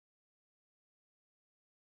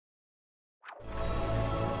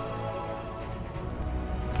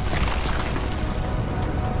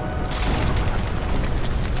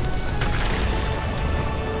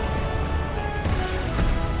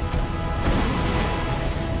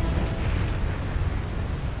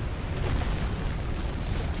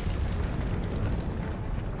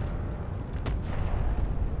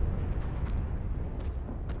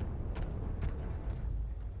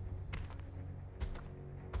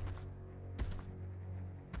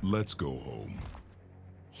Let's go home.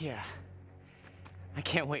 Yeah. I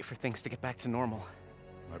can't wait for things to get back to normal.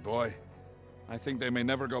 My boy, I think they may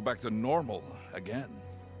never go back to normal again.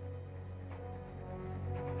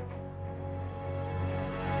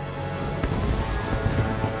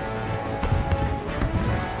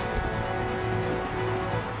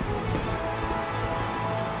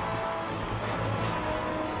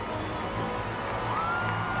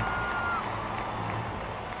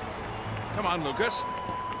 Come on, Lucas.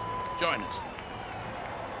 Join us.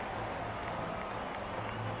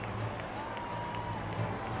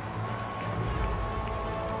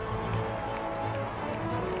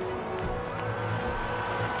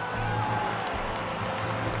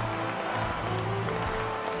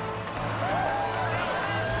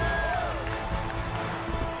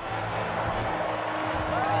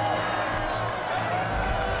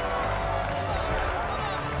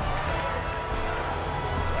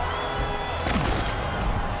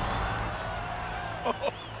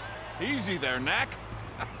 Easy there, Knack.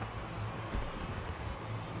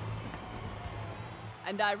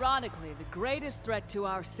 And ironically, the greatest threat to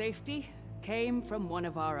our safety came from one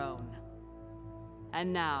of our own.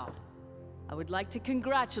 And now, I would like to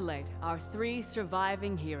congratulate our 3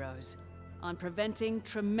 surviving heroes on preventing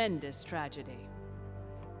tremendous tragedy.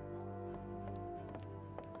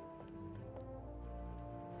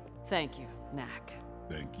 Thank you, Knack.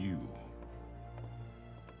 Thank you.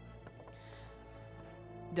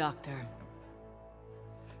 Doctor.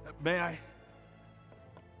 May I?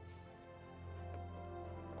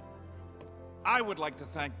 I would like to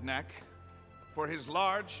thank Knack for his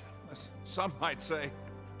large, some might say,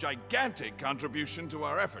 gigantic contribution to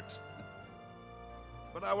our efforts.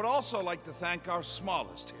 But I would also like to thank our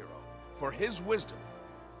smallest hero for his wisdom.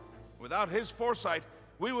 Without his foresight,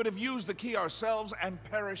 we would have used the key ourselves and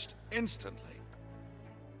perished instantly.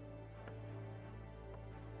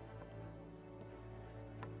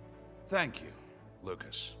 Thank you,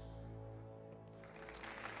 Lucas.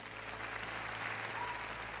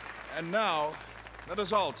 And now, let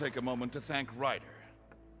us all take a moment to thank Ryder,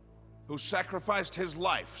 who sacrificed his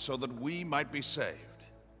life so that we might be saved.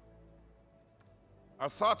 Our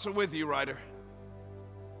thoughts are with you, Ryder,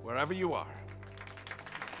 wherever you are.